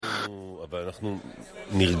I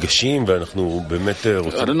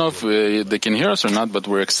don't know if they can hear us or not, but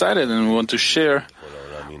we're excited and we want to share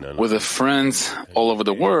with the friends all over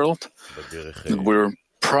the world that we're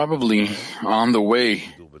probably on the way,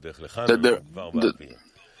 that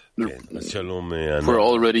we're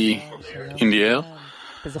already in the air.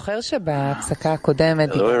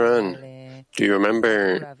 Hello, Iran. Do you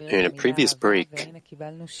remember in a previous break,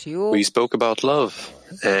 we spoke about love,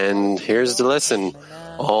 and here's the lesson,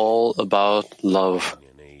 all about love.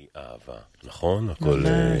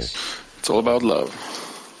 It's all about love.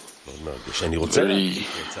 Very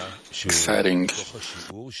exciting.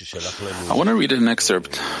 I want to read an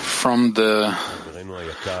excerpt from the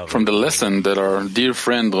lesson that our dear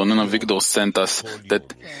friend Ronen Avigdor sent us,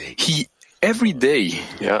 that he every day,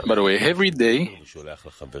 by the way, every day,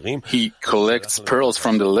 he collects pearls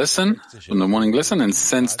from the lesson, from the morning lesson, and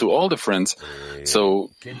sends to all the friends. So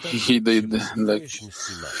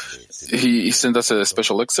he sent us a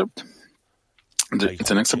special excerpt. It's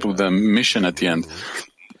an excerpt with the mission at the end.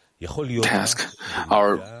 Task.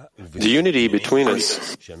 The unity between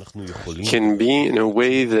us can be in a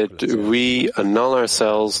way that we annul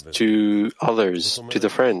ourselves to others, to the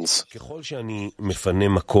friends.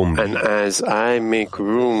 And as I make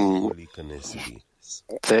room,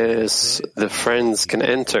 the friends can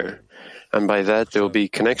enter. And by that, there will be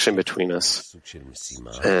connection between us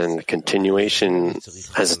and continuation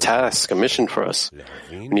as a task, a mission for us.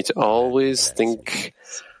 We need to always think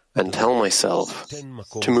and tell myself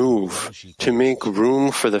to move, to make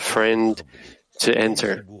room for the friend to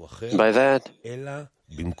enter. By that, there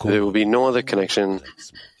will be no other connection,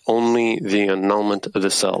 only the annulment of the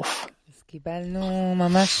self.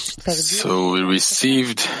 So we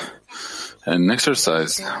received an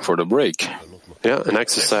exercise for the break. Yeah, an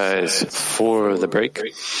exercise for the break.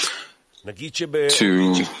 To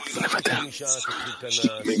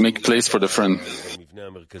make place for the friend.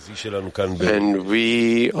 And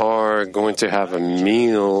we are going to have a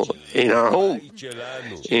meal in our home.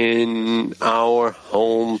 In our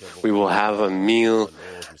home, we will have a meal.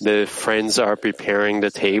 The friends are preparing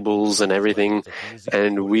the tables and everything,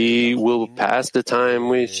 and we will pass the time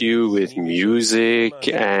with you with music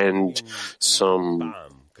and some.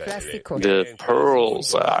 The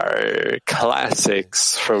pearls are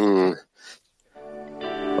classics from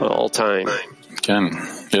all time.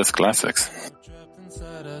 Yes, classics.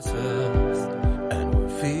 And we're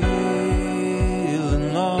feeling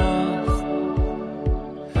lost,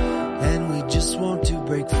 and we just want to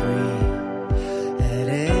break free at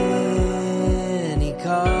any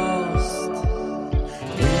cost.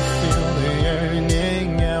 We feel the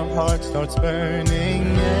yearning, our heart starts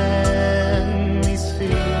burning, and we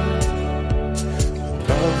see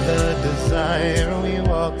above the desire. We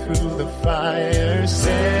walk through the fire,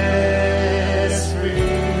 set us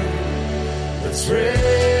free. Let's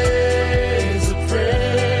raise a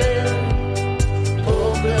prayer.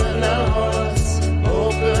 Open our hearts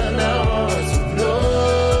with no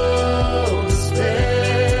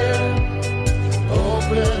despair.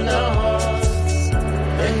 Open our hearts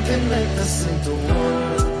and connect us into one.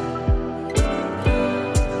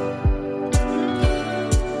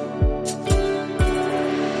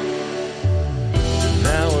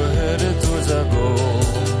 Now we're headed towards our goal.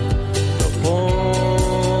 The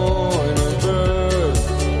point of birth.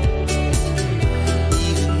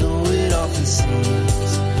 Even though it often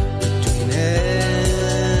seems between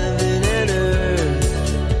heaven and earth,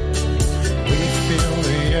 we feel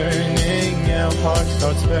the yearning, our heart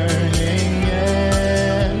starts burning,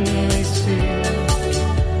 and we see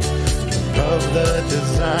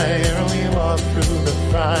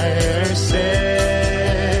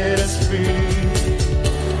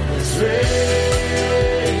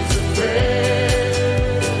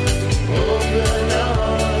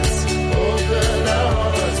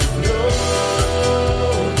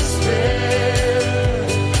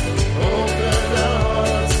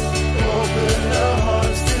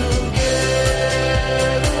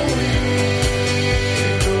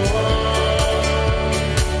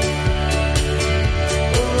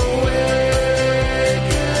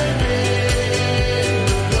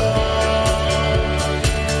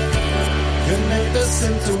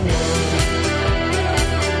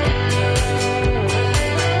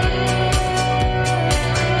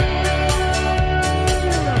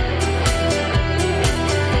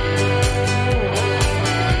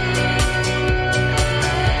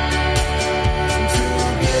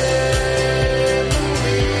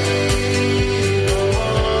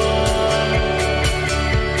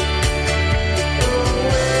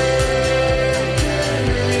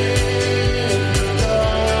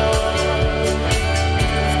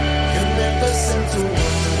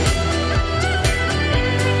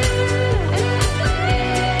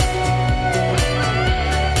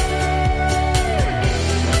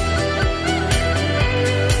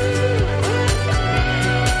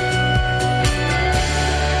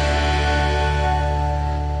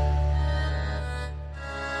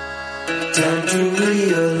time to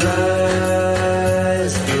realize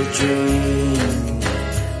the dream.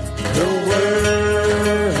 The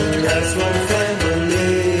world as one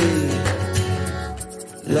family,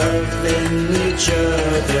 loving each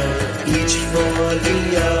other, each for the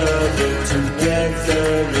other, together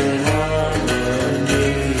in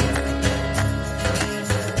harmony.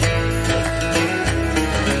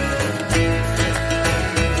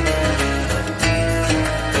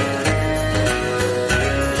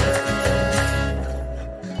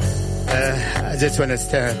 I just want to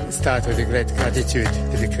start with a great gratitude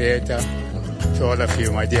to the Creator, to all of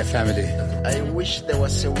you, my dear family. I wish there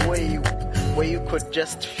was a way where you could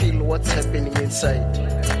just feel what's happening inside.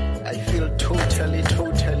 I feel totally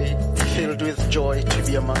filled with joy to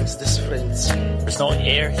be amongst these friends. There's no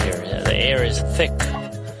air here. The air is thick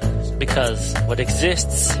because what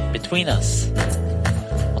exists between us,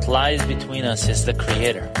 what lies between us is the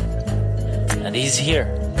Creator. And He's here.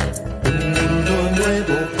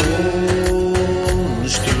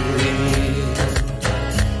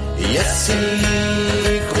 Y así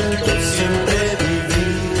juntos siempre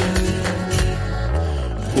vivir,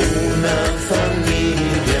 una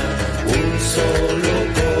familia, un solo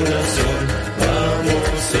corazón,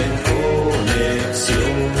 vamos en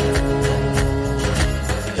conexión.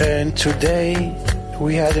 And today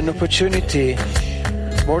we had an opportunity.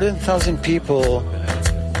 More than 1,000 people,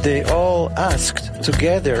 they all asked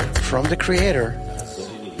together from the Creator,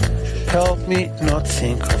 help me not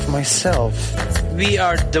think of myself. We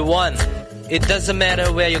are the one. It doesn't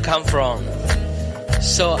matter where you come from.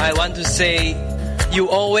 So I want to say, you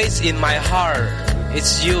always in my heart.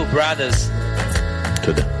 It's you, brothers.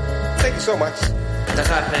 Today. Thank you so much.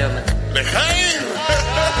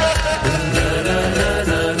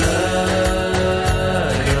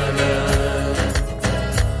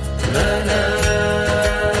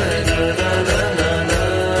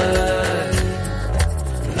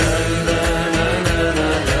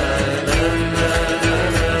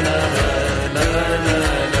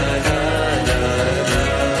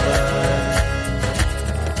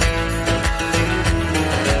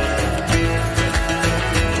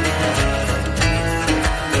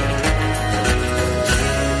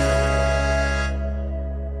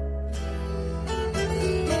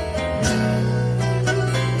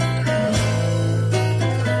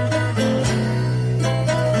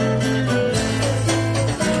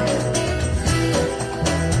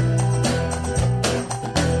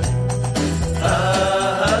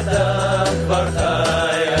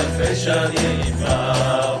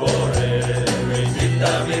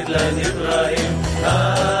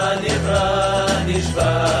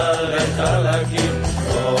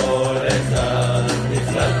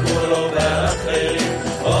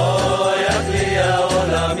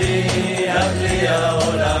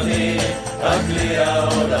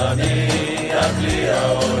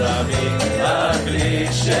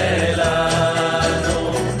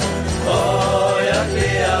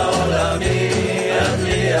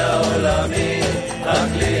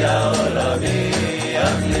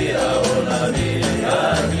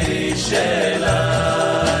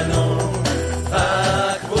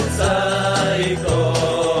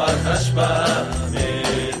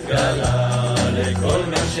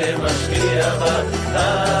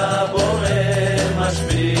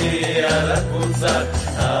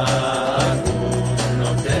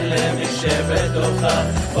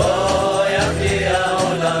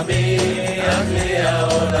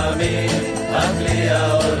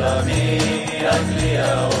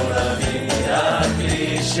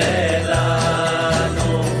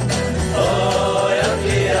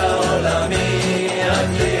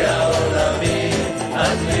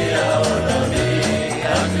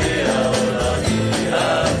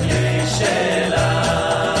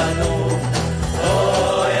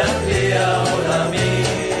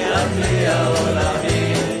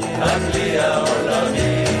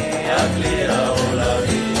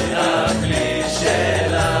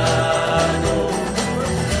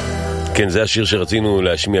 כן, זה השיר שרצינו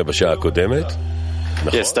להשמיע בשעה הקודמת.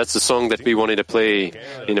 Yes, that's the song that we wanted to play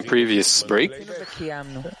in a previous break.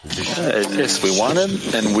 Yes, we wanted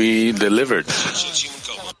and we delivered.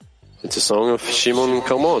 It's a song of Shimon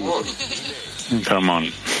Kalmon.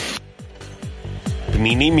 Kalmon.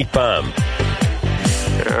 פנינים מפעם.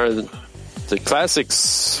 The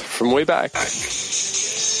classics from way back.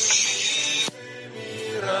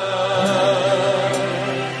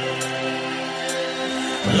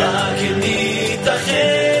 רק אם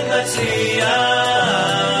נתאחד נצליח.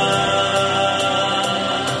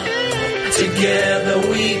 Together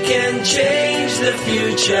we can change the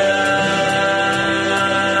future.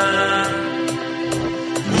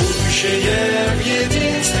 Будущее в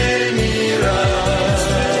единстве мира.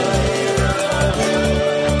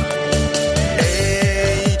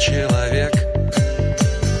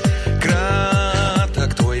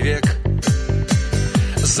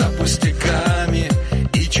 пустяками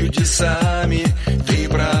и чудесами ты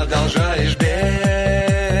продолжаешь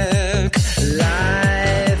бег.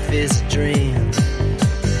 Life is a dream.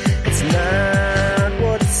 It's not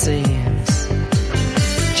what it seems.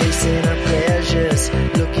 Chasing our pleasures,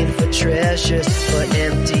 looking for treasures, but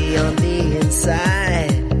empty on the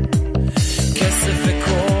inside. כסף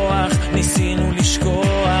וכוח ניסינו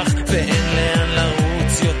לשכוח ואין לאן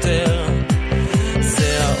לרוץ יותר. זה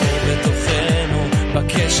האור בתוכנו,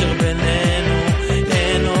 בקשר בינינו,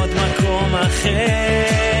 אין עוד מקום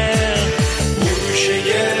אחר.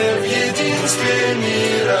 Будущее в единстве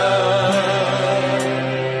мира.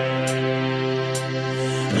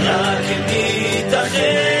 רק אם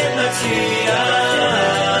נתאחד נצליח.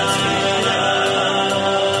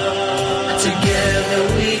 Together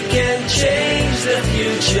we can change the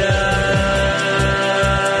future.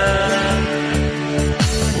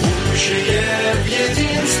 Будущее в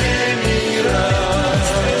единстве мира.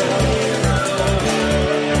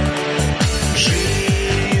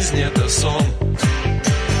 Жизнь — это сон,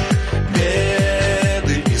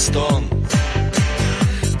 беды и стон.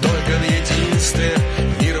 Только в единстве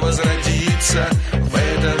мир возродится, в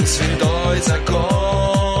этом святой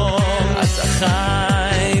закон. אתה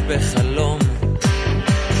חי בחלום,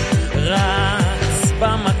 רץ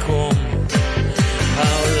במקום,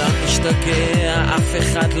 העולם משתגע, אף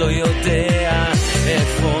אחד לא יודע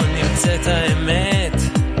איפה נמצאת האמת.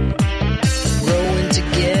 Growing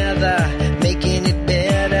together, making it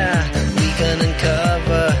better. We can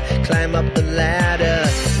uncover, climb up the ladder.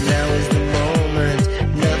 Now is the moment,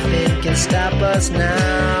 nothing can stop us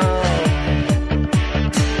now.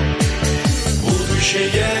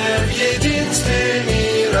 Будущее в единстве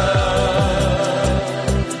мира.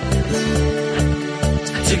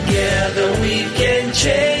 Together we can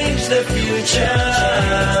change the future.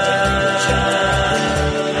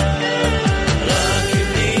 רק אם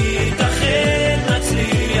נתאחד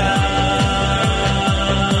נצליח.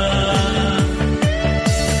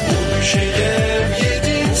 Будущее в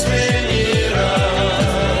единстве мира.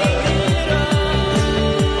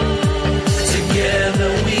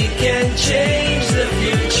 Together we can change the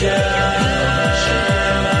future.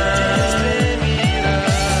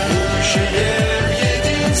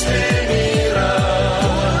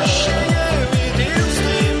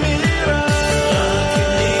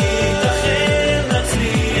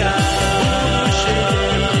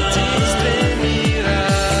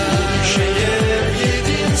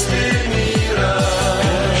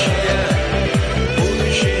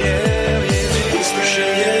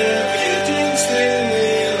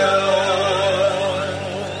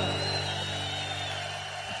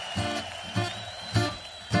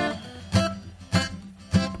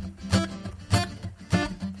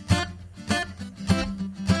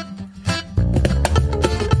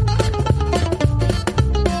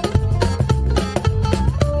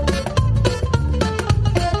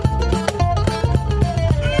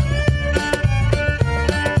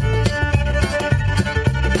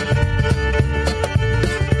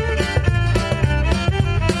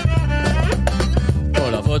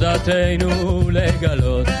 עבודתנו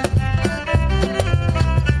לגלות,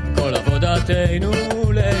 כל עבודתנו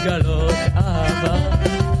לגלות אהבה,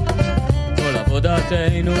 כל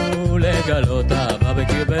עבודתנו לגלות אהבה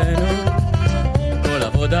בקרבנו, כל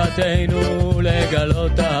עבודתנו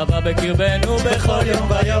לגלות אהבה בקרבנו בכל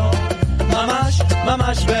יום ויום, ממש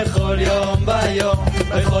ממש בכל יום ויום,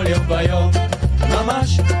 בכל יום ויום,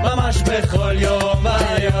 ממש ממש בכל יום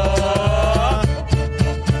ויום.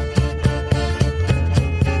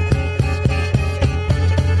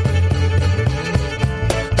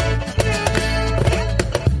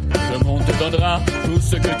 Tout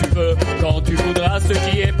ce que tu veux, quand tu voudras, ce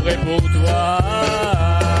qui est prêt pour toi.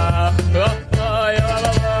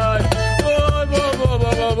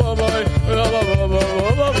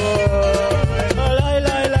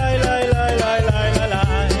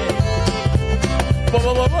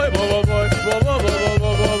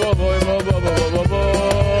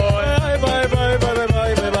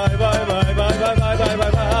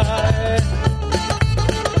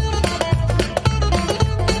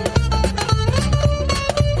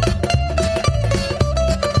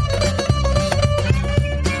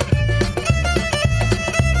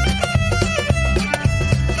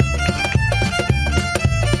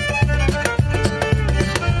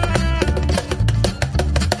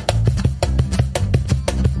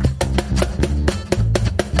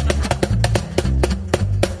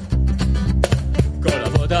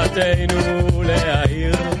 עבודתנו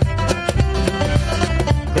להאיר,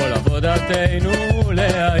 כל עבודתנו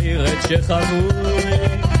להאיר את שחבוי,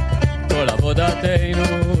 כל עבודתנו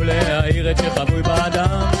להאיר את שחבוי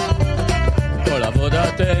באדם, כל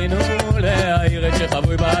עבודתנו להאיר את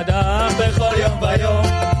שחבוי באדם בכל יום ויום,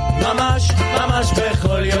 ממש ממש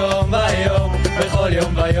בכל יום ויום, בכל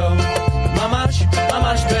יום ויום, ממש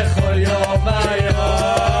ממש בכל יום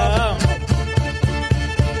ויום.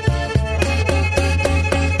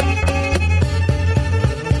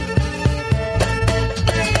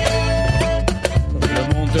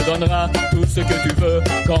 Te donnera tout ce que tu veux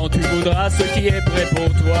quand tu voudras, ce qui est prêt pour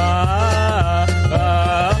toi.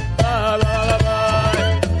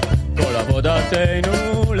 כל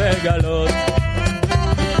עבודתנו לגלות,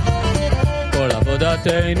 כל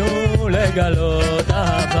עבודתנו לגלות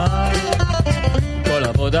אהבה, כל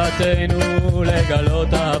עבודתנו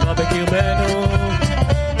לגלות אהבה בקרבנו,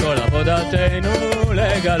 כל עבודתנו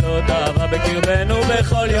לגלות אהבה בקרבנו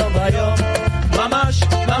בכל יום ויום, ממש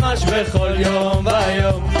ממש בכל יום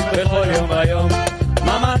ויום, בכל יום ויום,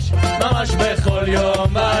 ממש ממש בכל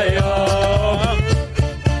יום ויום.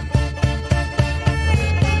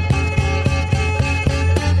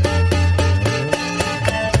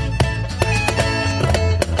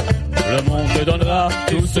 Le monde te donnera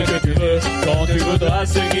tout ce que tu veux quand tu voudras,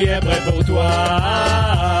 ce qui est prêt pour toi.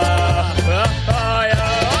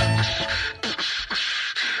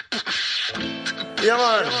 Yeah,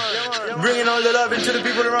 man. Bringing all the love into the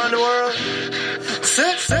people around the world.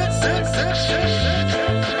 Sit.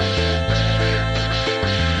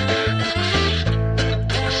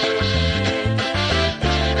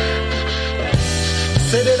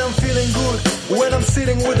 Say that I'm feeling good when I'm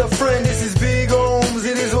sitting with a friend. This is Big Homes,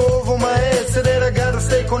 it is over my head. Say that I gotta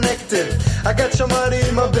stay connected. I got Shamari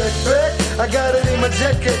in my backpack, I got it in my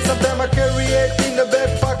jacket. Sometimes I carry it in the back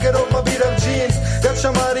pocket of my beat up jeans. Got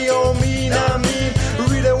Shamari on me, now I mean.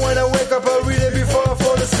 Read it when I wake up, I read it before I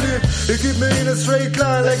fall asleep. It keep me in a straight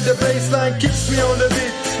line like the baseline keeps me on the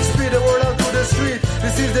beat. Spit the word out to the street.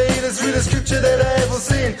 This is the realest scripture that I ever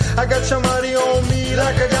seen. I got Shamari on me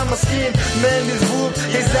like I got my skin. Man, this whoop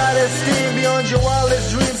is that esteem beyond your wildest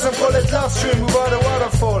dreams. Some call it love stream without a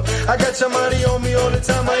waterfall. I got Shamari on me all the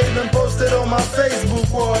time. I even posted on my Facebook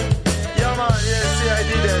wall. Yeah, man, yeah, see, I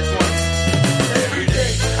did that once. Every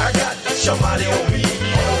day, I got Shamari on me.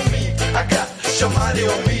 I got Shamari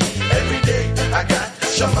on me. Every day, I got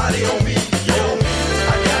Shamari on me. Yo,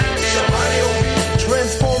 I got Shamari on me.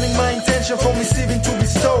 Transforming my intention from receiving to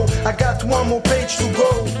bestow. I got one more page to go.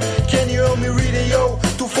 Can you help me read it, yo?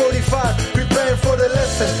 2:45, preparing for the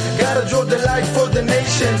lesson. Gotta draw the light for the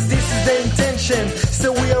nations. This is the intention. So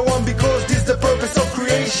we are one because this is the purpose of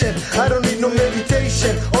creation. I don't need no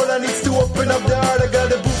meditation. All I need is to open up the heart. I got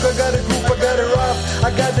a book, I got a group, I got a rap. I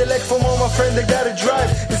got the leg from all my friends, they gotta drive.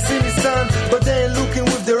 They see me son, but they ain't looking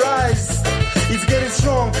with their eyes. It's getting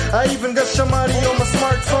strong. I even got Shamari on my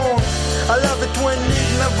smartphone. I love it when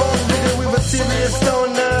leading a bone with a serious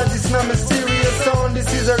tone. Nah, this not mysterious tone. This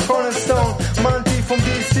is our cornerstone. Monty from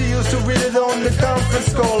DC used to read it on the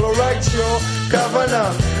conference call. Alright, yo, Kavana.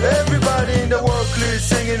 Everybody in the world, please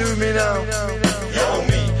sing it with me now. Yo,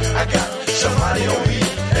 me, I got Shamari on me.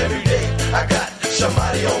 Every day, I got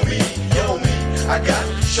Shamari on me. Yo, me, I got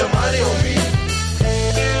Shamari on me.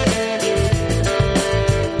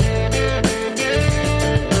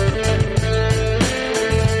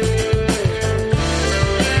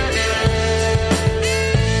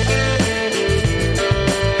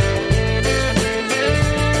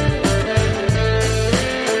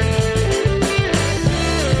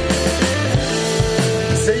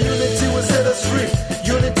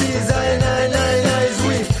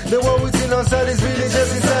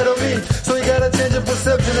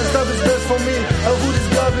 Perception and stuff is best for me. How good is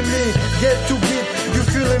loving me? Get to get, you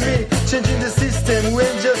feeling me? Changing the system, we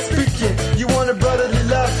ain't just speaking. You want a brotherly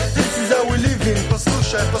love, this is how we living.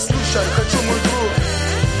 Послушай, хочу мой друг.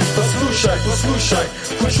 послушай,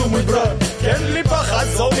 חושו מברד. כן לי פחד,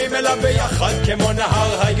 זורמים אליו ביחד, כמו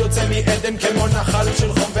נהר היוצא מעדן, כמו נחל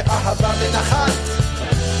של חום ואהבה ונחת.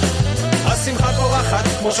 השמחה פורחת,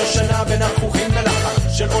 כמו שושנה בין החוכים ולחת,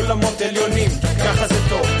 של עולמות עליונים, ככה זה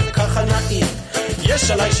טוב, ככה נעים.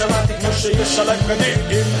 יש עליי שמעתי כמו שיש עליי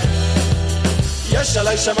בגדים, יש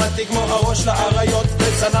עליי שמעתי כמו הראש לאריות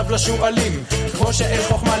וזנב לשואלים, כמו שאין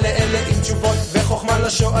חוכמה לאלה עם תשובות וחוכמה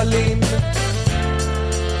לשואלים.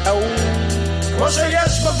 כמו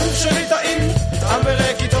שיש בגוף שלי טעים, טעם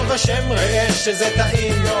ורק איתו ושם ראה שזה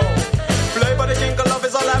טעים. Play by the king of love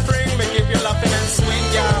is all I bring, me keep you laughing and swing,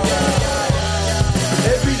 y'all.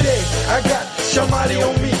 Every day I got Shamari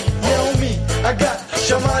on me, yeah on me. I got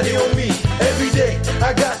Shamari on me. Every day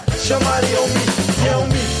I got Shamari on me, yeah on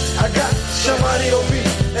me. I got Shamari on me.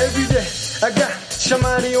 Every day I got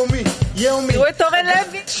Shamari on me, yeah on me. תראו את אורן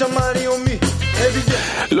לוי. Shamari on me. Every day.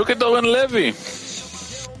 Look at Oren Levy.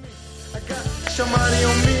 I got Shamari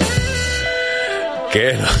on me.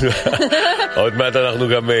 כן, עוד מעט אנחנו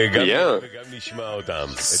גם Yeah. נשמע אותם.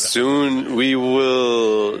 Soon we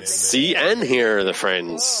will see and hear the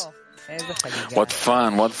friends. What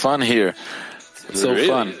fun here. So Really?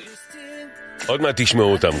 fun. עוד מעט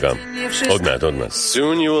תשמעו אותם גם. עוד מעט.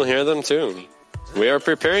 Soon you will hear them too. We are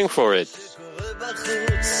preparing for it.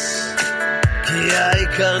 כי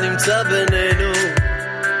העיקר נמצא בינינו.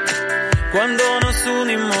 Cuando nos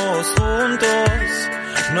unimos juntos,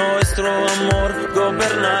 nuestro amor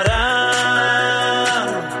gobernará.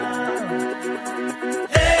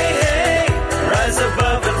 Hey, hey, rise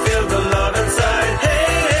above and feel the love inside.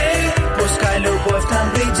 Hey, hey, Пускай любовь там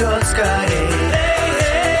придет скорей. hey,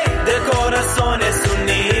 hey, de corazones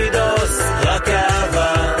unidos, la cava,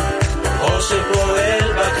 Oshe Poel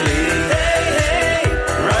Bakli. Hey, hey,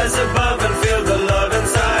 rise above and feel the love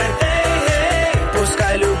inside. Hey, hey,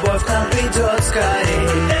 Пускай любовь там придет скорей.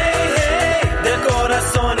 hey, hey, de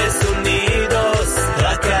corazones unidos,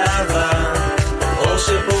 la cava,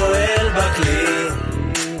 Oshe Poel Bakli.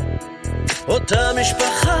 אותה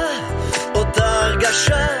משפחה, אותה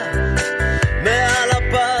הרגשה, מעל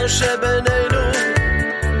הפער שבינינו.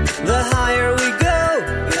 The higher we go,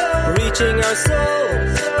 reaching our soul,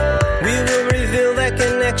 we will reveal that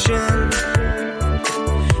connection.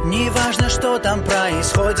 Не важно, что там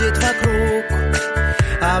происходит вокруг,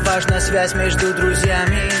 а важна связь между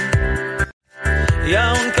друзьями. Y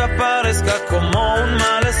aunque parezca como un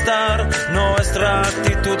malestar, nuestra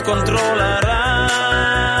actitud controlará.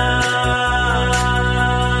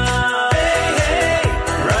 Hey, hey,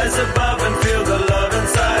 rise above and feel the love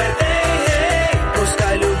inside. Hey, hey,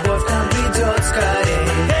 Пускай любовь там придет скорей.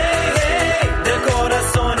 hey, hey, de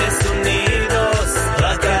corazones unidos,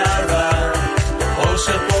 la cava,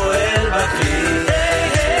 Oshe Poel Bakli. Hey,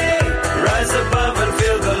 hey, rise above and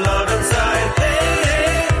feel the love inside. Hey,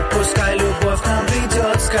 hey, Пускай любовь там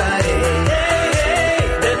придет скорей. hey, hey,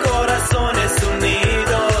 de corazones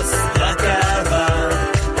unidos, la cava,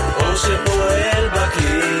 Oshe Poel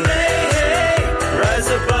Bakli. Hey, hey, rise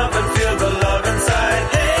above and feel the love inside.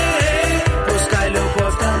 Hey, hey, Пускай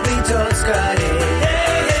любовь там придет скорей.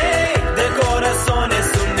 hey, hey, de corazones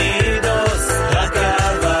unidos, la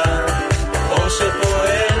cava, Oshe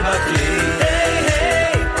Poel Bakli. Hey, hey,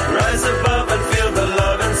 rise above and feel the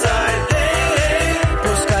love inside. Hey, hey,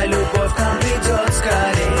 Пускай любовь там придет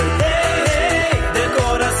скорей. hey, hey, de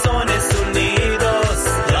corazones unidos,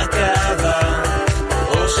 la cava,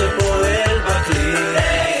 Oshe Poel Bakli.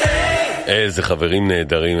 Hey, hey. איזה חברים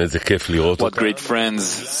נהדרים, איזה כיף לראות What אותם. great friends.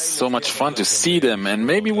 So much fun to see them, and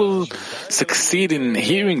maybe we'll succeed in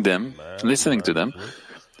hearing them, listening to them.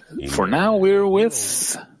 For now, we're with,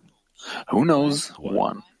 who knows,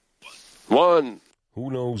 one. One. Who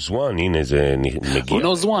knows one? הנה זה מגיע. Who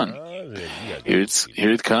knows one?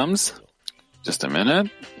 Here it comes. Just a minute.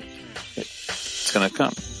 It's gonna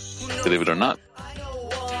come. Believe it or not.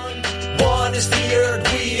 One is the earth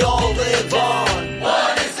we all live on.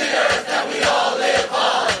 One is the earth that we all live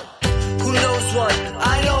on. Who knows one?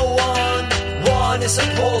 I know one. One is a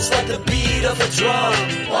pulse like the beat of a drum.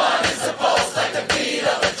 One is a pulse like the beat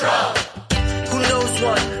of a drum. Who knows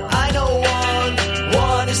one? I know one.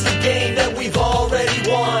 One is the game that we've already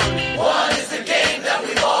won. One is the game that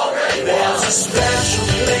we've already won. There's a special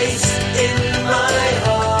place in my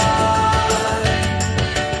heart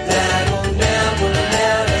that'll never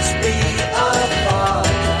let us be apart.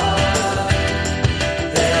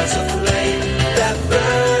 There's a flame that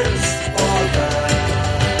burns for us,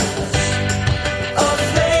 a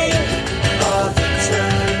flame of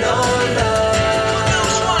eternal love.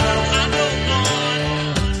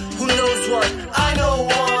 Who knows one? I know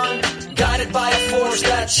one. Guided by a force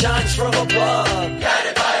that shines from above.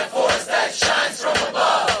 Guided by a force that shines from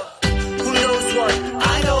above. Who knows one?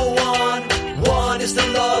 I know one. One is the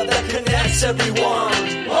love that connects everyone.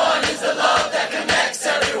 One is the love that connects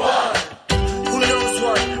everyone. Who knows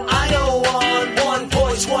one? I know one. One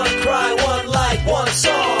voice, one cry, one light, one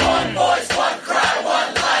song. One voice, one cry,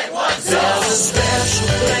 one light, one song. There's a special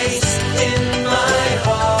place in my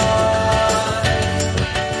heart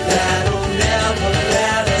that'll never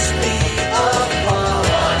let us be apart.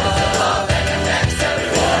 One is the love that connects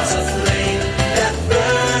everyone. There's a flame that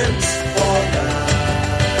burns for us,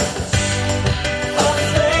 a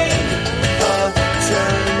flame of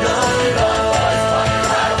eternal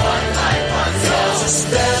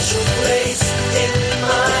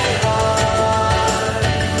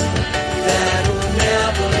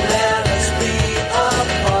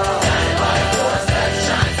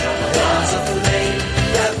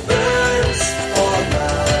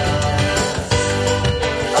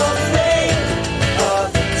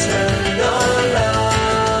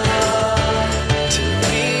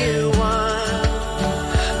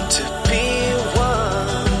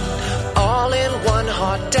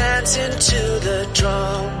dancing to the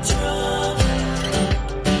drum.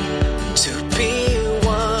 To be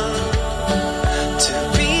one,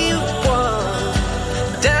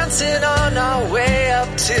 dancing on our way up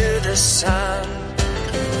to the sun.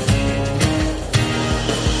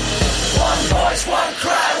 One voice, one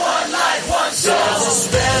cry, one light, one soul. There's a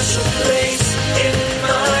special place in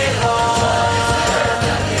my heart.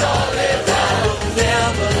 That will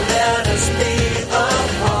never let us be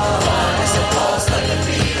apart. It's a pulse like the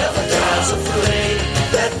beat of a drum. There's a flame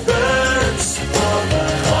that burns for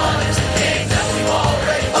us. One is the king that we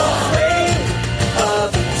already want. A flame of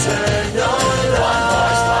eternal love. One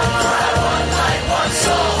voice, one cry, one light, one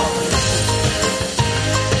soul.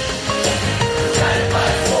 Guided by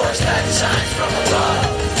a force that shines from above.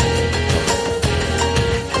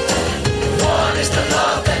 One is the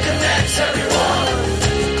love that connects everyone.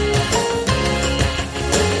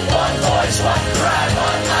 One voice, one cry,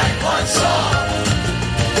 one light, one song.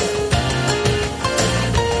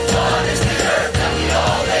 One is the earth that we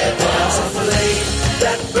all live on. There's a flame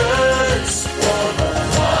that burns for us.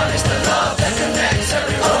 One is the love that connects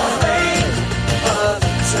everyone. A flame of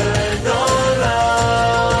eternal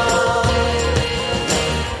love.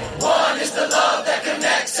 One is the love that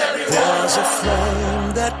connects everyone. There's a flame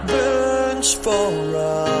that burns for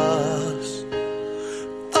us.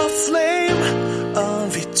 A flame of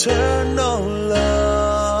eternal love.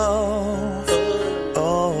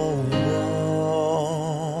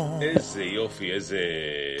 איזה יופי, איזה...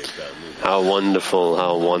 How wonderful,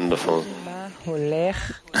 how wonderful.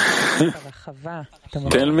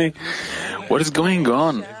 Tell me, what is going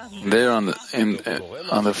on there on the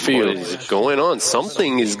What field? is going on?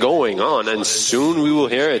 Something is going on, and soon we will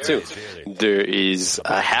hear it too. There is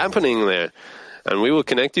a happening there, and we will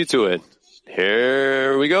connect you to it.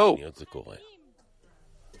 Here we go.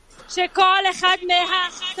 שכל אחד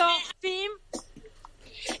מהצופים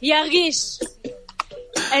ירגיש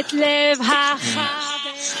את לב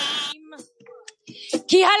החברים.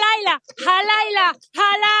 כי הלילה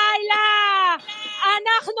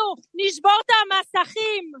אנחנו נשבור את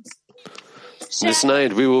המסכים. This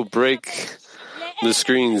night we will break the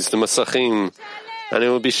screens, the masachim, and it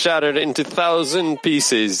will be shattered into 1,000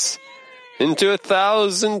 pieces. Into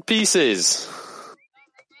 1,000 pieces.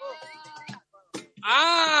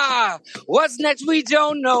 What's next we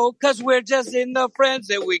don't know, cause we're just in the friends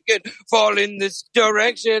that we could fall in this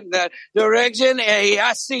direction, that direction. Hey,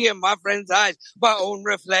 I see in my friend's eyes my own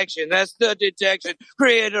reflection. That's the detection.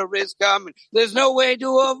 Creator is coming. There's no way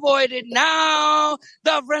to avoid it now.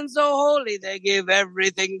 The friends so holy, they give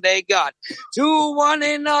everything they got to one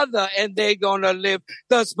another, and they gonna live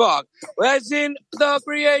the spark. As in the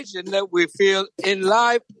creation that we feel in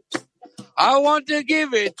life. I want to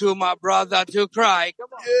give it to my brother to cry.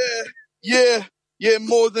 Come on. Yeah,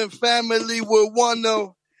 more than family, we're one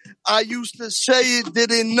though. I used to say it,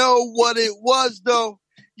 didn't know what it was though.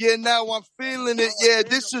 Yeah, now I'm feeling it. Yeah,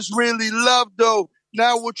 this is really love though.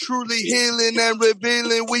 Now we're truly healing and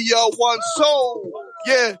revealing we are one soul.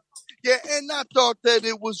 Yeah, and I thought that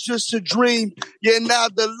it was just a dream. Yeah, now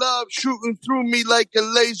the love shooting through me like a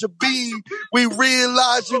laser beam. We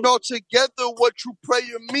realizing all together what true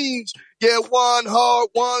prayer means. Yeah, one heart,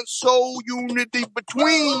 one soul, unity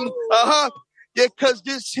between. Yeah, cause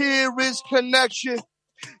this here is connection.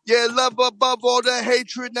 Yeah, love above all the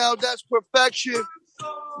hatred, now that's perfection.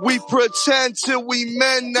 We pretend till we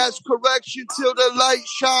mend, that's correction. Till the light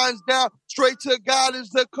shines down, straight to God is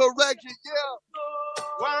the correction. Yeah.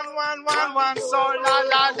 One soul, la,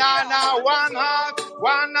 one heart,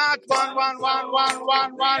 one home, one.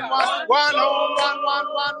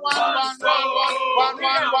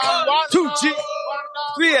 2G,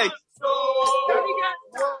 3A.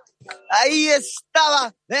 Ahí estaba,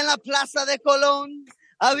 en la plaza de Colón.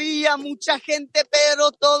 Había mucha gente,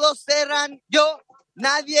 pero todos eran yo.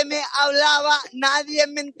 Nadie me hablaba, nadie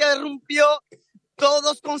me interrumpió.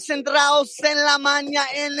 Todos concentrados en la maña,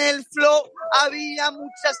 en el flow. Había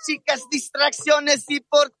muchas chicas, distracciones y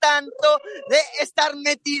por tanto de estar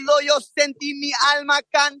metido yo sentí mi alma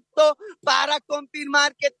canto para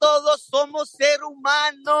confirmar que todos somos seres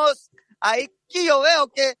humanos. Aquí yo veo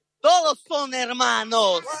que todos son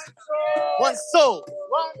hermanos. One soul,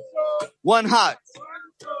 one heart,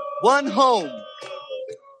 one home,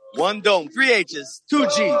 one dome, 3 H's,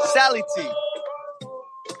 2G, Sally T.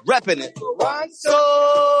 Repping it. One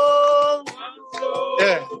soul.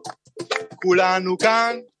 Yeah. כולנו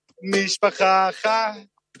כאן, משפחה אחת,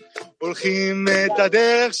 הולכים את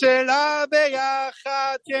הדרך שלה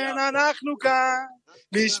ביחד, כן אנחנו כאן,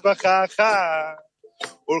 משפחה אחת,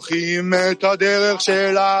 הולכים את הדרך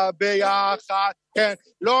שלה ביחד, כן,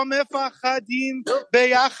 לא מפחדים,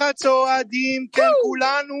 ביחד צועדים, כן,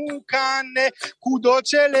 כולנו כאן נקודות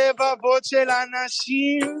של לבבות של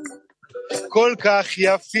אנשים, כל כך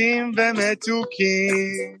יפים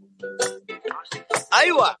ומתוקים.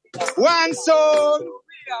 איווה! One soul,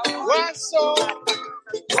 one soul,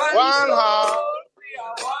 one heart,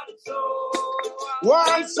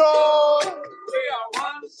 one soul,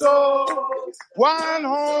 one soul, one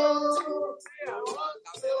home.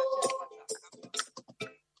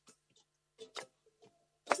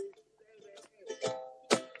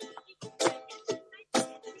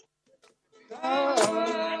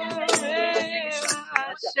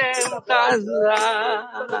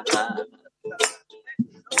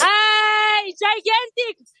 Hey,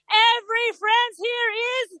 gigantic! Every friend here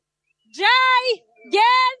is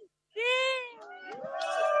gigantic!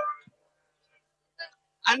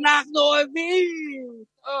 אנחנו אוהבים!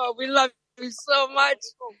 Oh, we love you so much!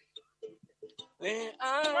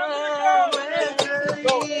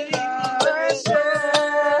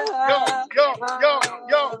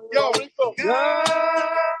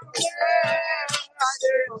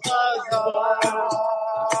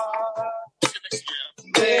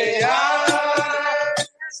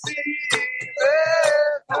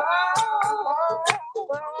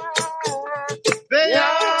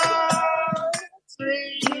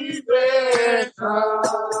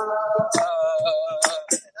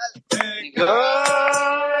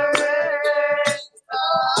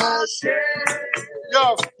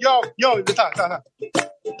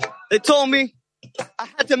 They told me I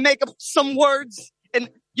had to make up some words, and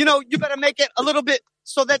you better make it a little bit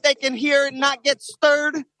so that they can hear it, not get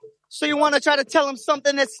stirred. So you want to try to tell them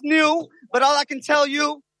something that's new, but all I can tell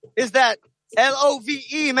you is that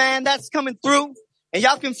LOVE, man, that's coming through, and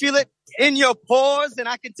y'all can feel it in your pores, and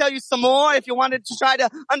I can tell you some more if you wanted to try to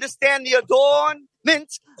understand the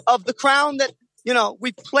adornment of the crown that,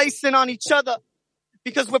 we placing on each other,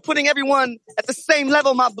 because we're putting everyone at the same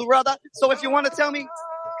level, my brother. So if you want to tell me,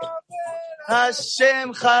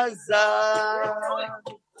 Hashem Chazak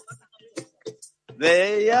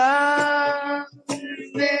V'yam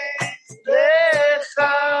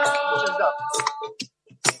Nizlecha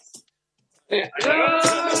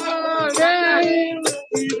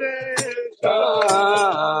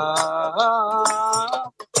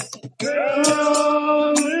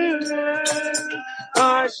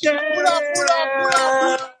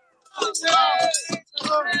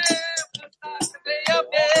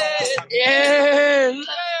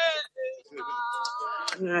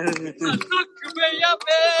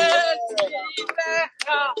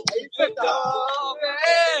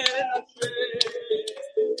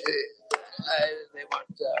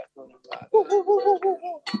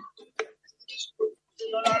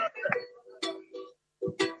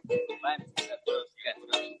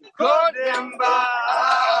קודם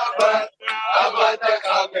באהבת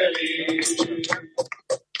החברים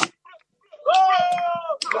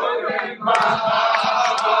קודם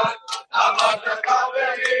באהבת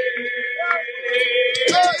החברים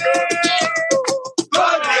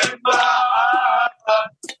קודם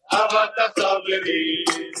באהבת החברים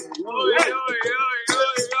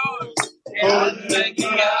עוד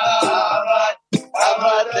מגיעה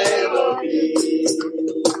אהבת אלוהים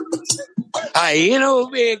היינו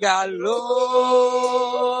בגלות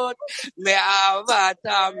מאהבת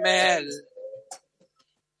המל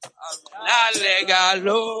נא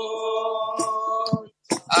לגלות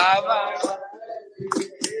אהבת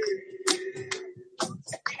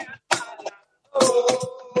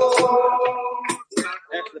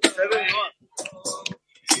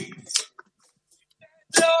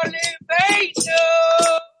לא לביתו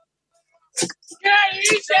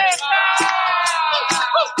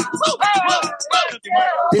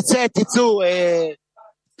תצאו אוי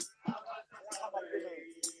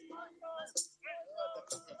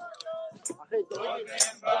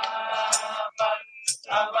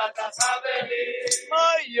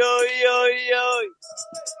אוי אוי אוי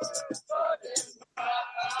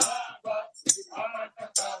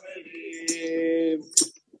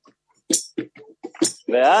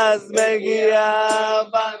ואז מגיעה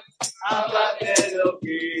אהבת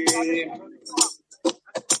אלוקים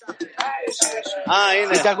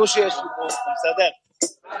הנה תתרגעו שיש לי פה, בסדר?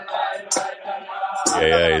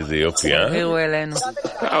 איזה יופי,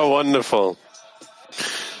 How wonderful.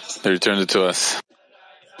 They returned it to us.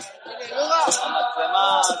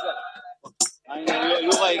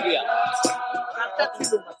 יורה הגיע.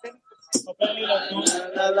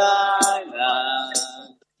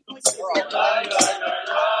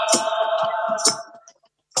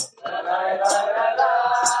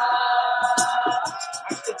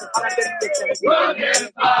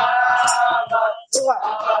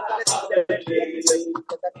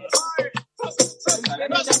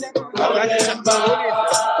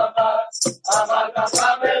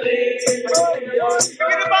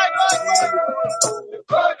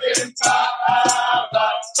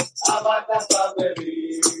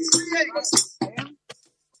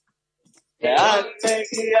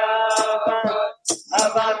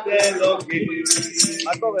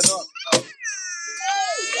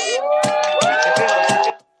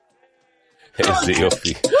 איזה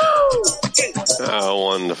יופי. Oh,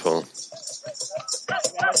 wonderful.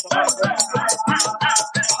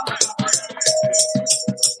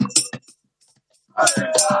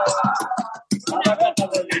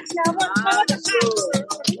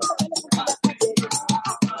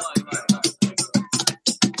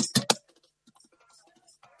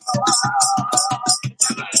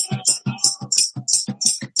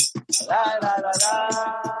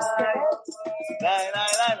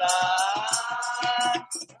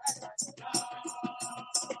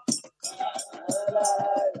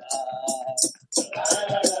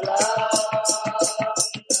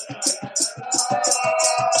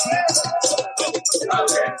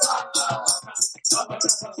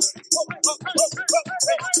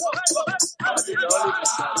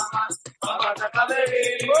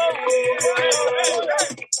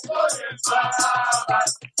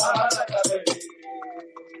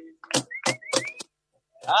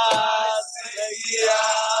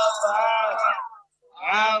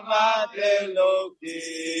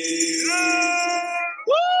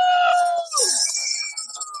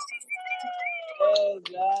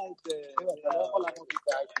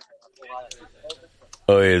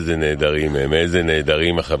 אוי, איזה נהדרים הם, איזה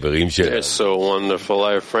נהדרים החברים שלנו. They're so wonderful.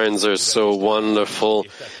 Our friends are so wonderful.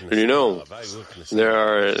 You know, there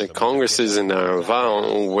are congresses in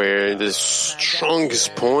Arval where the strongest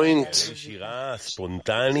point are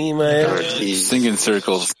these singing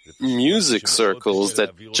circles, music circles that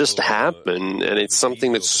just happen, and it's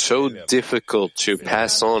something that's so difficult to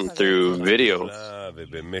pass on through video.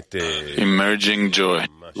 emerging joy.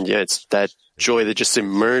 Yeah, it's that joy that just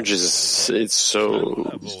emerges. It's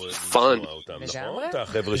so fun.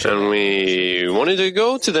 And we wanted to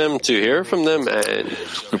go to them to hear from them, and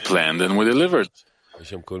we planned and we delivered.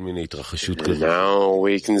 Now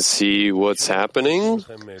we can see what's happening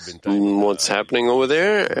over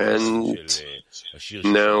there, and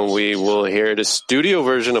now we will hear the studio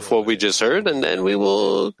version of what we just heard, and then we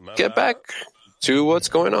will get back to what's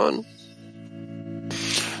going on.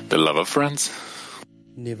 The love of friends.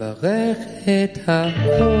 נברך את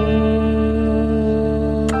האור,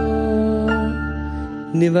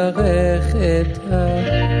 נברך את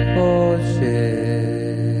האושר,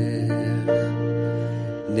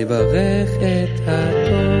 נברך את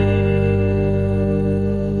הטוב,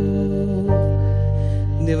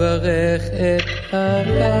 נברך את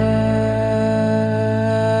הרע.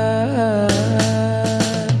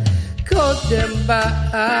 קודם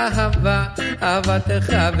באהבה, אהבת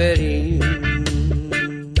החברים,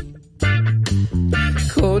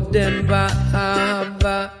 קודם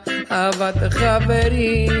באהבה, אהבת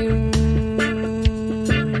החברים,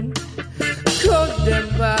 קודם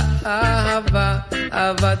באהבה,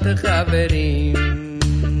 אהבת החברים,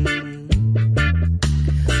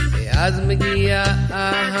 ואז מגיעה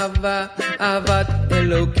אהבה, אהבת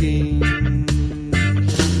אלוקים.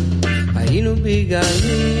 היינו בגלות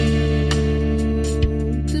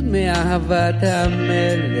מאהבת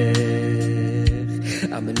המלך,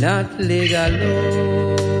 על מנת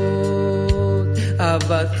לגלות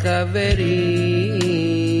אהבת חברים.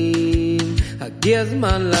 הגיע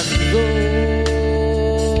הזמן לחזור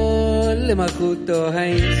למלכותו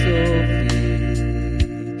האינסופי,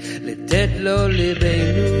 לתת לו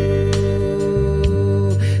ליבנו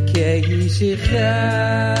כאיש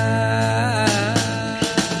אחד.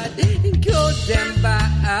 קודם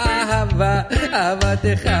באהבה, אהבת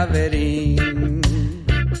החברים,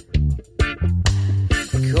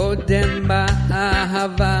 קודם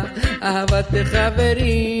באהבה, אהבת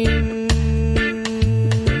החברים,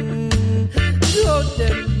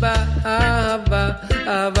 קודם באהבה,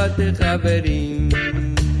 אהבת החברים,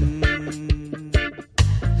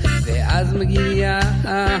 ואז מגיעה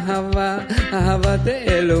אהבה, אהבת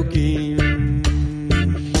האלוקים.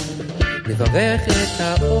 נברך את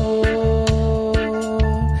האור,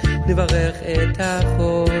 נברך את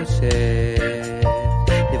החושך,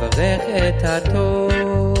 נברך את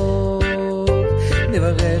הטוב,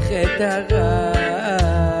 נברך את הרע.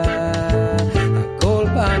 הכל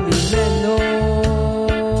בא ממנו,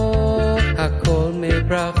 הכל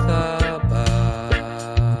מברכה בא,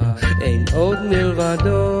 אין עוד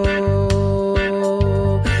מלבדו,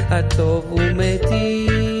 הטוב הוא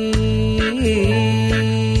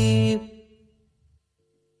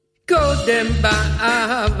קודם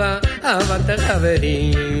באהבה, אהבת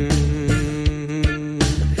החברים.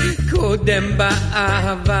 קודם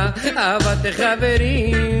באהבה, אהבת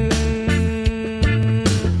החברים.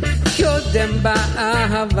 קודם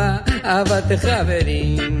באהבה, אהבת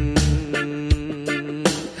החברים.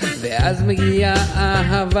 ואז מגיעה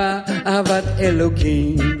אהבה, אהבת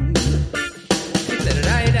אלוקים.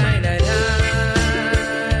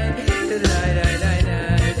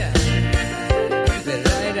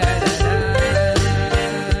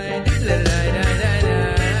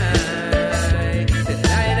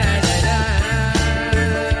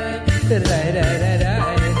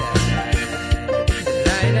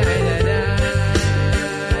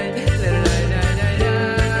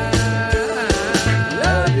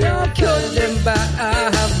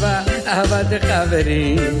 אהבת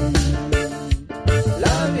החברים.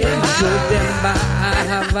 קודם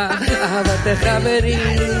באהבה, אהבת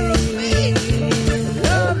החברים.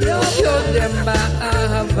 קודם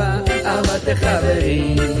באהבה, אהבת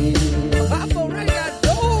החברים.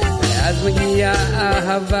 ואז מגיעה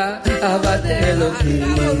אהבה, אהבת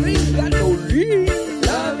אלוקים.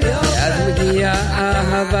 ואז מגיעה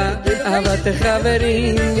אהבה, אהבת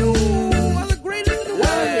החברים.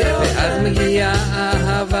 ואז מגיעה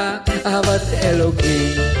אהבה, אהבת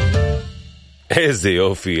אלוקים. איזה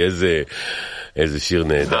יופי, איזה שיר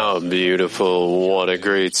נהדר. How beautiful, what a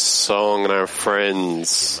great song, and our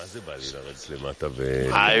friends.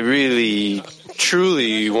 I really,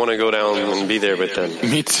 truly want to go down and be there with them.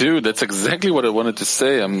 Me too, that's exactly what I wanted to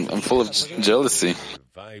say. I'm full of jealousy.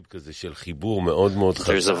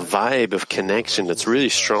 There's a vibe of connection that's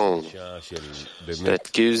really strong, that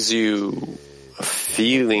gives you a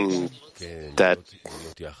feeling that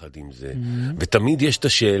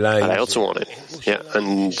I also want it. Yeah,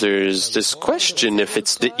 and there's this question if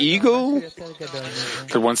it's the ego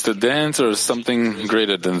that wants to dance or something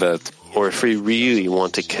greater than that. Or if we really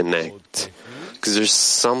want to connect. Because there's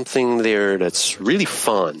something there that's really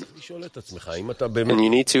fun. And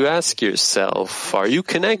you need to ask yourself, are you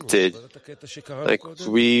connected? Like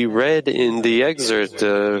we read in the excerpt,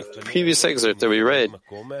 the previous excerpt that we read,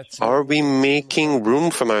 are we making room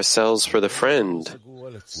from ourselves for the friend?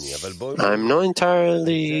 I'm not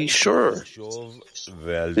entirely sure.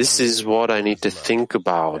 This is what I need to think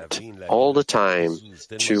about all the time,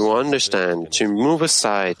 to understand, to move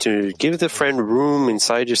aside, to give the friend room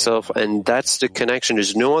inside yourself, and that's the connection.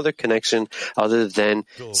 There's no other connection other than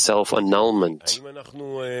self-annulment.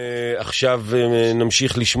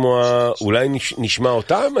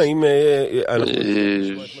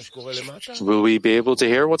 Will we be able to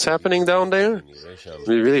hear what's happening down there?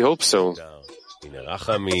 We really hope so.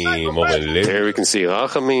 Here we can see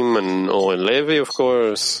Rachamim and Oren Levi, of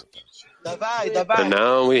course. And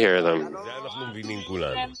now we hear them.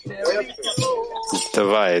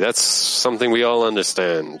 Davai, that's something we all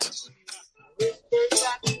understand.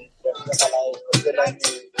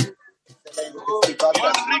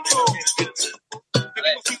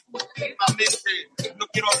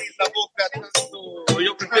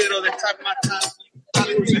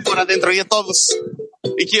 Por adentro y a todos.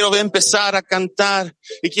 Y quiero empezar a cantar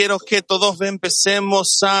y quiero que todos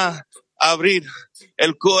empecemos a abrir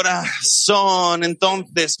el corazón.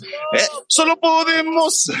 Entonces, solo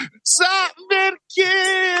podemos saber que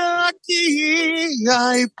aquí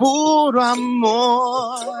hay puro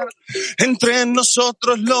amor. Entre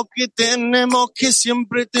nosotros lo que tenemos que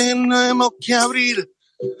siempre tenemos que abrir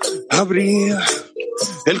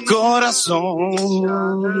el corazón.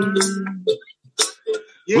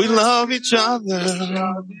 We love each other.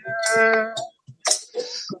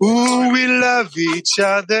 Ooh, we love each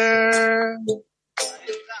other.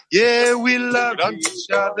 Yeah, we love each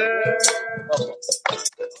other.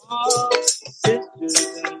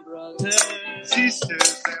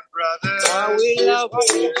 Sisters and brothers. Oh, we love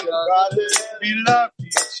each other. We love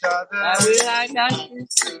each other. And we like our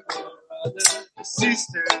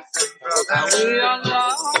sisters and brothers. And we all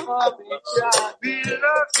love each other. We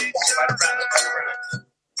love each other.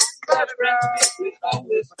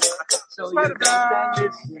 So you don't stand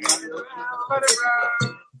this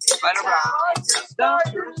Spider Brown. Stop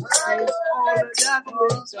your eyes, all the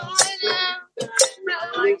darkness.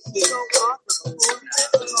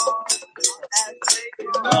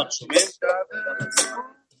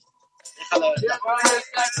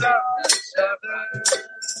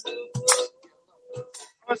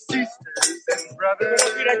 Sisters and brothers.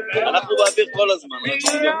 אנחנו באוויר כל הזמן.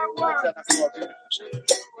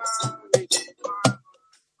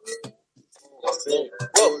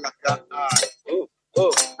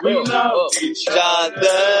 We love each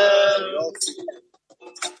other.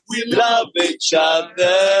 We love each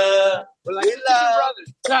other. We're like sister brothers.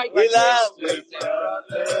 Like we love sister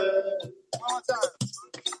brothers. One more time.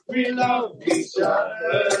 We love each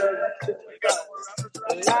other.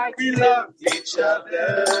 Like we love each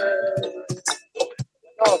other.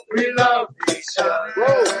 Oh, we love each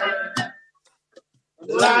other.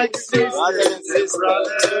 Like sisters and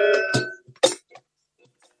brothers.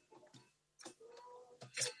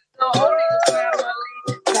 The holiest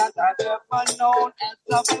family that I've ever known as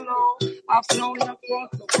the flow. I've flown across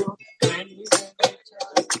the world.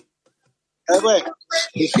 חבר'ה,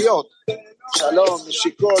 לחיות, שלום,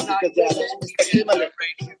 נשיקות וכזה, אנחנו מסתכלים עליהם.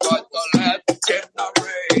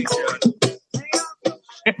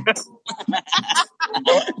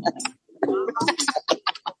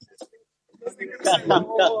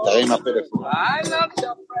 תראי מה פלאפון.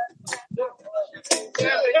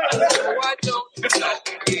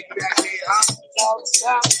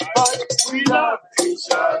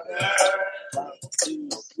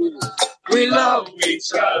 We love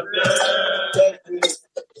each other.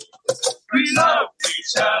 We love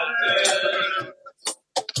each other.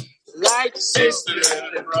 Like sisters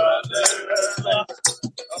and brothers.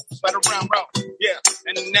 Spider Brown, bro. Yeah.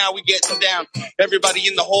 And now we getting down. Everybody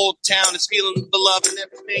in the whole town is feeling the love and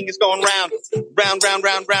everything is going round. Round, round,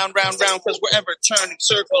 round, round, round, round. Cause wherever turning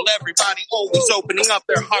circle, everybody always opening up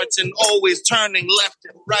their hearts and always turning left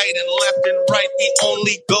and right and left and right. We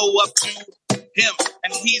only go up to him,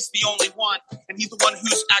 and he's the only one, and he's the one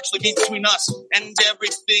who's actually between us, and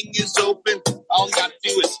everything is open. All you gotta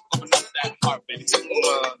do is open up that heart, baby.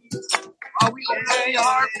 Are we open your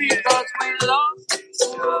heart because we love?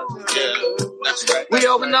 Yeah, that's right. We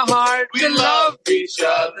open the heart to love each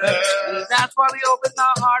other. That's why we open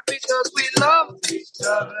the heart because we love each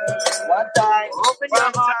other. One time, open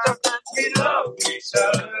your heart to we love each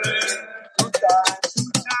other. Two times,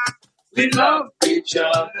 we love each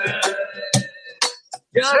other.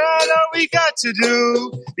 All we got to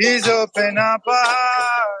do is open up our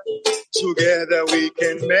heart. Together we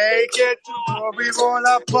can make it before we fall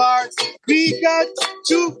apart. We got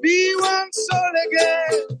to be one soul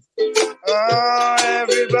again. Oh,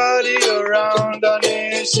 everybody around the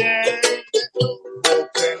nation,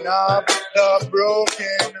 open up the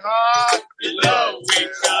broken heart. We love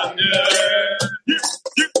each other.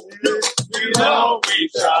 We love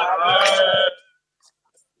each other.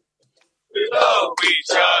 We love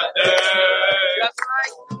each other.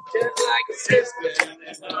 Just like sisters and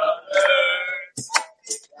brothers.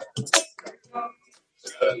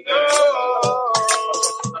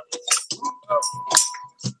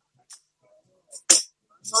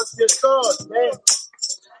 What's your thought, man?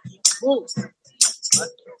 Move.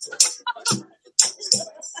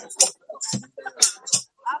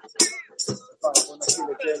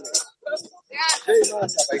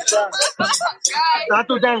 Start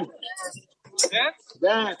to dance.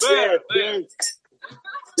 Dance,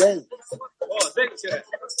 dance. Oh, thank you.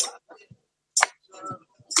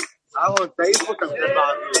 Vamos, te hizo también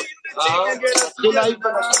barrio. ¿Quién ahí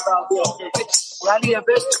para nuestro barrio? Rani, a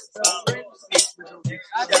ver.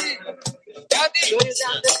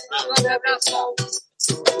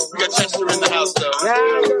 We got Chester in the house, though.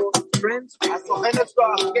 Yeah, friends.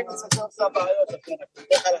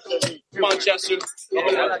 Come on, Chester.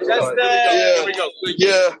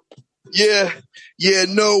 Yeah,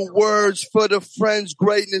 no words for the friend's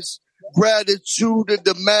greatness. Gratitude of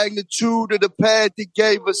the magnitude of the path he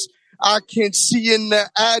gave us. I can see in the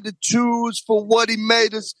attitudes for what he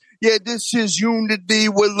made us. Yeah, this is unity.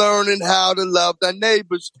 We're learning how to love our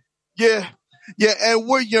neighbors. Yeah, and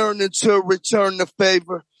we're yearning to return the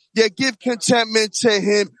favor. Yeah, give contentment to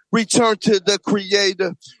him. Return to the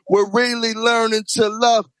creator. We're really learning to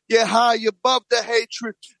love. Yeah, high above the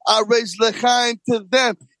hatred. I raise l'chaim to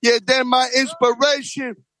them. Yeah, they're my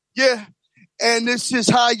inspiration. Yeah. And this is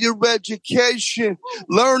higher education,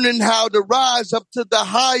 learning how to rise up to the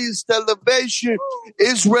highest elevation.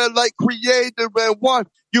 Israelite creator and one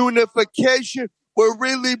unification. We're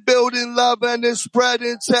really building love and it's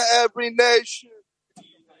spreading to every nation.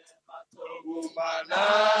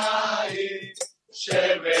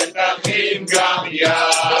 שבט אחים גם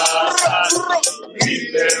יחד,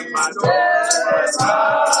 הנה מה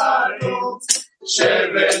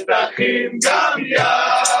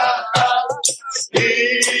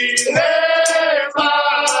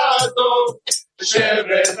טוב,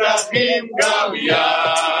 שבט אחים גם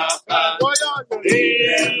יחד,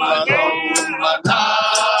 הנה מה טוב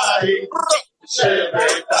מנהי,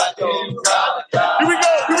 שבט אחים גם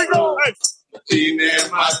יחד, הנה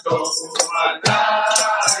מה טוב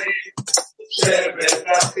מנהי, שבט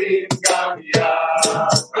אחים גם יחד,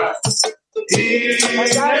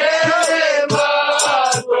 הנה מה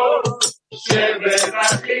טוב, שבט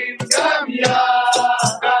What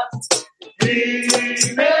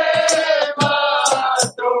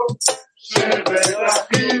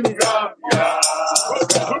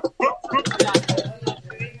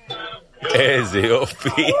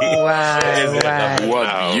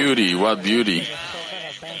beauty, what beauty.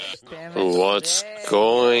 What's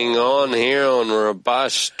going on here on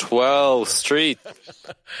Rabash 12th Street?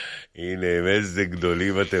 Here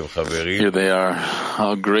they are.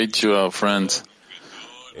 How great you are, friends.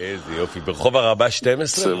 It's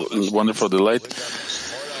a wonderful delight.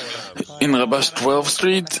 In Rabash 12th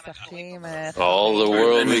Street, all the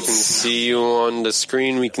world, we can see you on the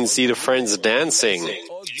screen. We can see the friends dancing.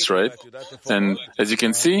 That's right. And as you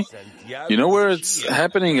can see, you know where it's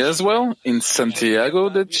happening as well? In Santiago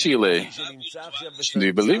de Chile. Do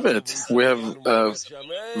you believe it? We have a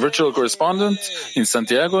virtual correspondent in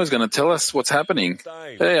Santiago who's going to tell us what's happening.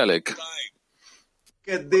 Hey, Alec.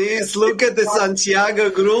 Look at this. Look at the Santiago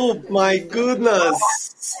group. My goodness.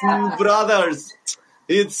 Brothers.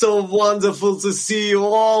 It's so wonderful to see you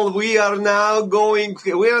all. We are in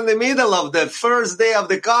the middle of the first day of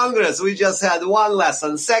the Congress. We just had one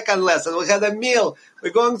lesson, second lesson. We had a meal.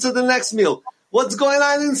 We're going to the next meal. What's going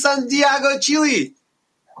on in Santiago, Chile?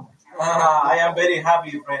 I am very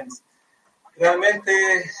happy, friends. Realmente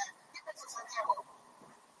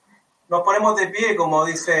nos ponemos de pie, como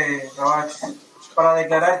dice Rabash, para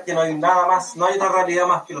declarar que no hay nada más, no hay otra realidad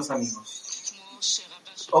más que los amigos.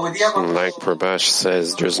 Like Prabhash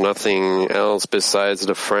says, there's nothing else besides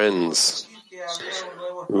the friends.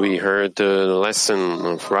 We heard the lesson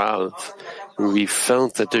of Rav. We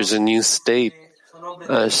felt that there's a new state.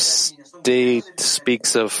 A state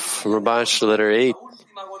speaks of Rabash letter 8,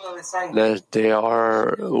 that they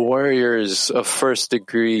are warriors of first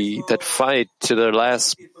degree that fight to their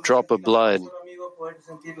last drop of blood.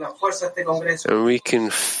 And we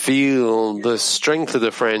can feel the strength of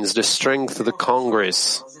the friends, the strength of the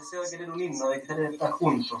Congress.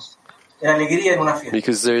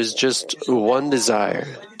 Because there's just one desire,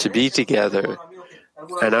 to be together.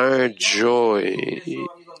 And our joy,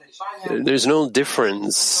 there's no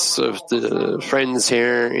difference of the friends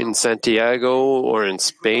here in Santiago or in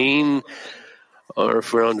Spain, or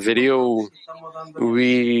if we're on video,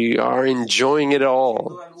 we are enjoying it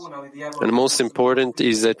all. And the most important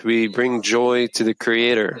is that we bring joy to the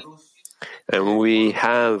Creator. And we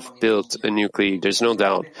have built a new Kli. There's no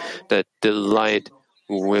doubt that the light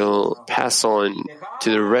will pass on to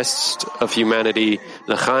the rest of humanity.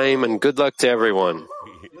 L'chaim, and good luck to everyone.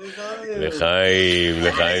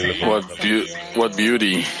 What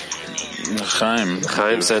beauty. L'chaim.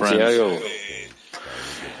 L'chaim, Santiago.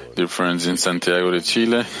 Dear friends in Santiago de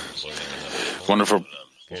Chile, wonderful,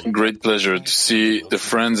 great pleasure to see the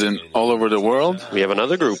friends in all over the world. We have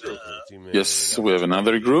another group. Yes, we have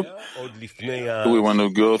another group. We want to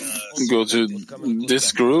go to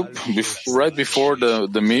this group right before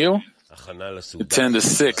the meal. 10 to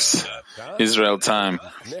 6 Israel time.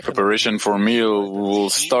 Preparation for meal will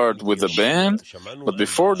start with the band, but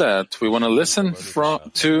before that, we want to listen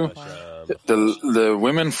to the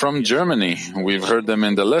women from Germany. We've heard them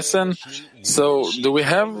in the lesson. So, do we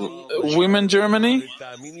have women Germany?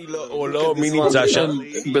 And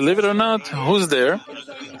believe it or not, who's there?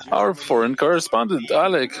 Our foreign correspondent,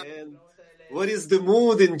 Alec. What is the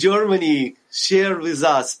mood in Germany? Share with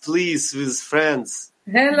us, please, with friends.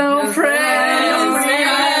 Hello, friends!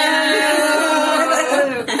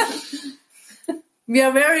 We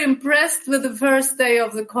are very impressed with the first day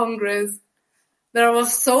of the Congress. There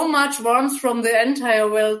was so much warmth from the entire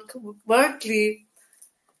worldly,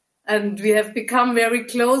 and we have become very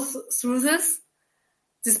close through this,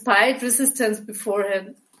 despite resistance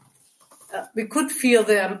beforehand. We could feel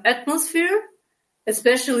the atmosphere,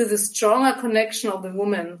 especially the stronger connection of the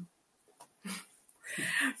women.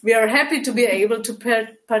 We are happy to be able to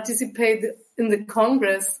participate in the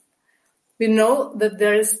Congress. We know that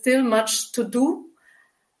there is still much to do,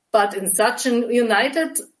 but in such a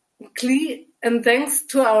united Kli, and thanks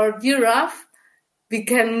to our dear Rav, we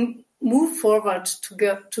can move forward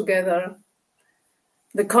together.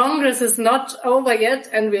 The Congress is not over yet,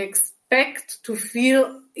 and we expect to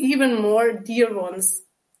feel even more dear ones.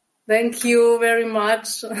 Thank you very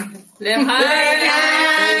much. L'chaim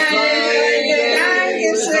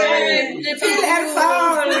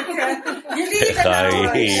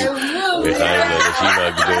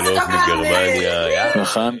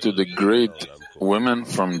to the great women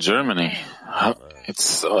from Germany.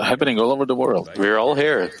 It's happening all over the world. We're all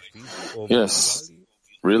here. Yes,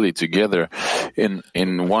 really together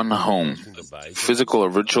in one home. Physical or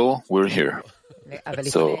virtual, we're here.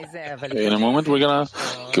 So, in a moment, we're going to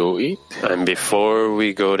go eat. And before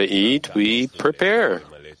we go to eat, we prepare.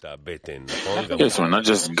 Yes, we're not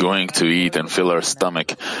just going to eat and fill our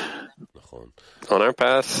stomach. On our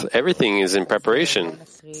path, everything is in preparation.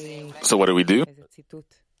 So what do we do?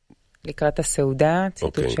 We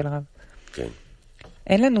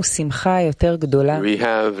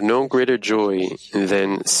have no greater joy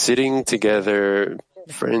than sitting together,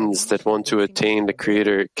 friends that want to attain the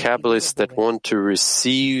Creator, Kabbalists that want to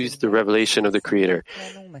receive the revelation of the Creator.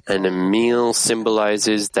 And a meal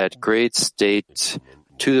symbolizes that great state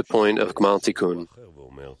to the point of Gmal Tikkun.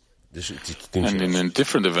 And in a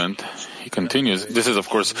different event, he continues. This is, of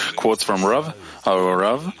course, quotes from Rav, our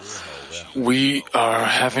Rav. We are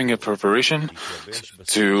having a preparation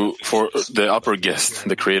for the upper guest,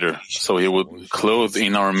 the Creator. So he would clothe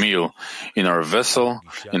in our meal, in our vessel,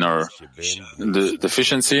 in our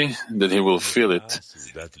deficiency, that he will feel it.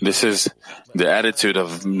 This is the attitude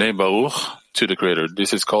of Bnei Baruch to the Creator.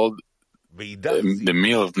 This is called the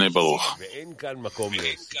meal of Bnei Baruch.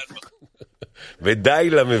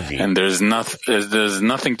 And there's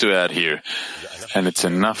nothing to add here, and it's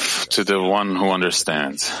enough to the one who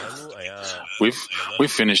understands. We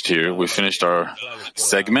finished here. We finished our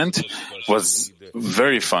segment. It was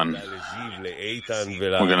very fun.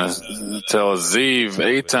 We're gonna tell Ziv,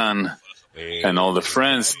 Eitan, and all the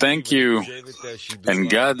friends, thank you, and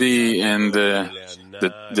Gadi, and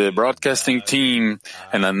the broadcasting team,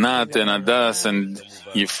 and Anat, and Adas, and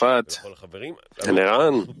Yifat, and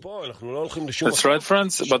Eran. That's right,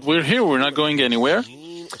 friends. But we're here. We're not going anywhere.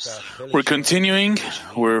 We're continuing.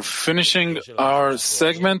 We're finishing our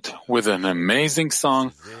segment with an amazing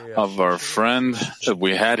song of our friend that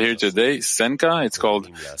we had here today, Senka. It's called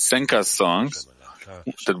Senka's Song.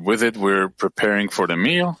 That with it, we're preparing for the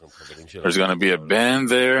meal. There's going to be a band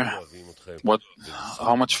there.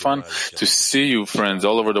 How much fun to see you, friends,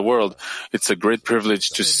 all over the world. It's a great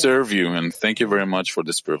privilege to serve you, and thank you very much for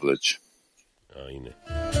this privilege.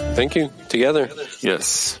 Thank you. Together.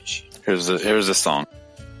 Yes. Here's a song.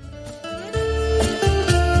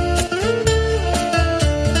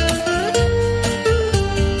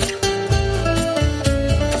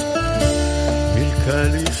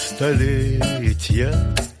 Мелькали столетия,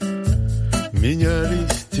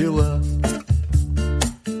 менялись тела.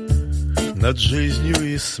 Над жизнью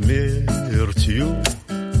и смертью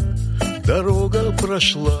дорога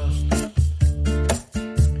прошла.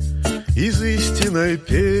 Из истинной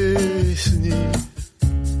песни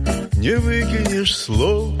не выкинешь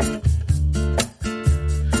слов.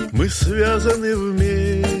 Мы связаны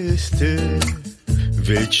вместе,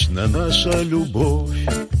 вечна наша любовь.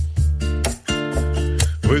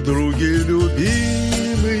 Вы, други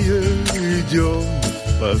любимые, идем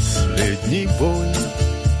в последний бой.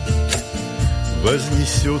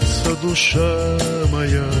 Вознесется душа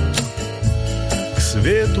моя к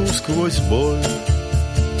свету сквозь боль.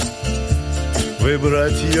 Вы,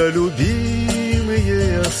 братья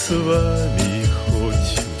любимые, я с вами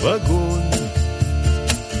хоть в огонь.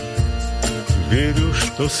 Верю,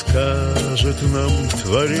 что скажет нам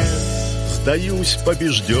Творец, сдаюсь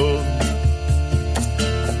побежден.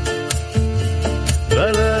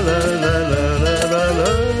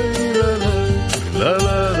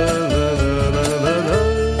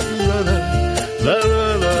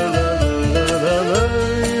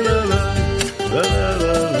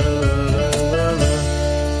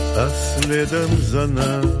 Следом за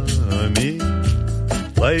нами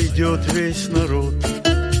пойдет весь народ.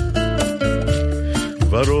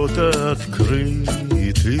 Ворота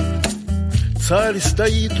открыты, царь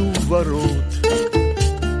стоит у ворот.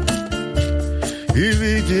 И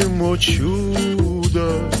видим, о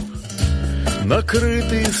чудо,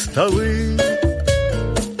 накрыты столы.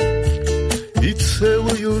 И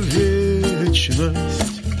целую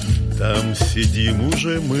вечность там сидим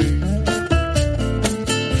уже мы.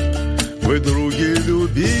 Вы, други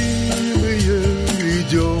любимые,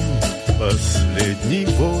 идем в последний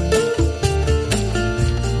бой.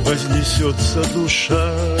 Вознесется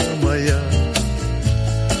душа моя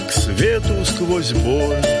к свету сквозь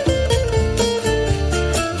боль.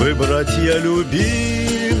 Вы, братья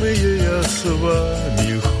любимые, я с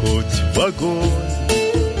вами хоть в огонь.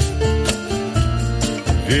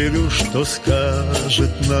 Верю, что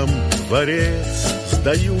скажет нам Творец,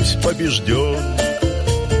 сдаюсь побежден.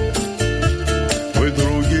 Вы,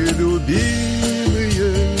 други любимые,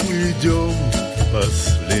 идем в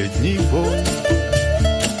последний бой.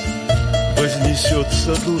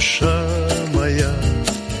 Вознесется душа моя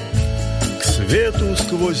к свету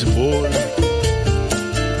сквозь боль.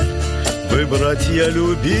 Вы, братья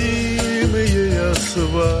любимые, я с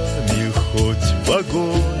вами хоть в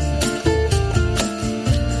огонь.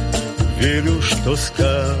 Верю, что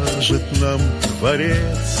скажет нам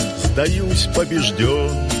Творец, сдаюсь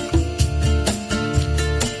побежден.